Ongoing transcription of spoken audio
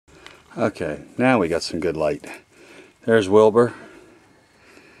Okay, now we got some good light. There's Wilbur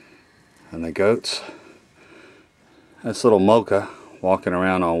and the goats. That's little Mocha walking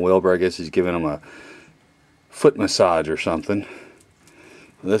around on Wilbur. I guess he's giving him a foot massage or something.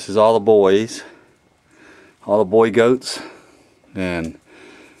 This is all the boys, all the boy goats, and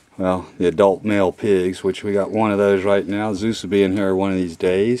well, the adult male pigs, which we got one of those right now. Zeus will be in here one of these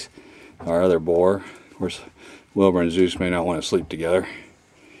days, our other boar. Of course, Wilbur and Zeus may not want to sleep together,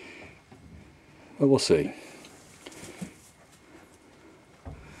 but we'll see.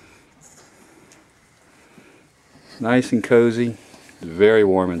 Nice and cozy, very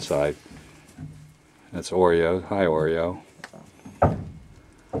warm inside. That's Oreo. Hi, Oreo.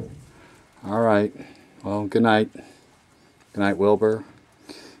 Alright, well, good night. Good night, Wilbur.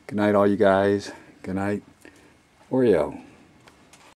 Good night, all you guys. Good night, Oreo.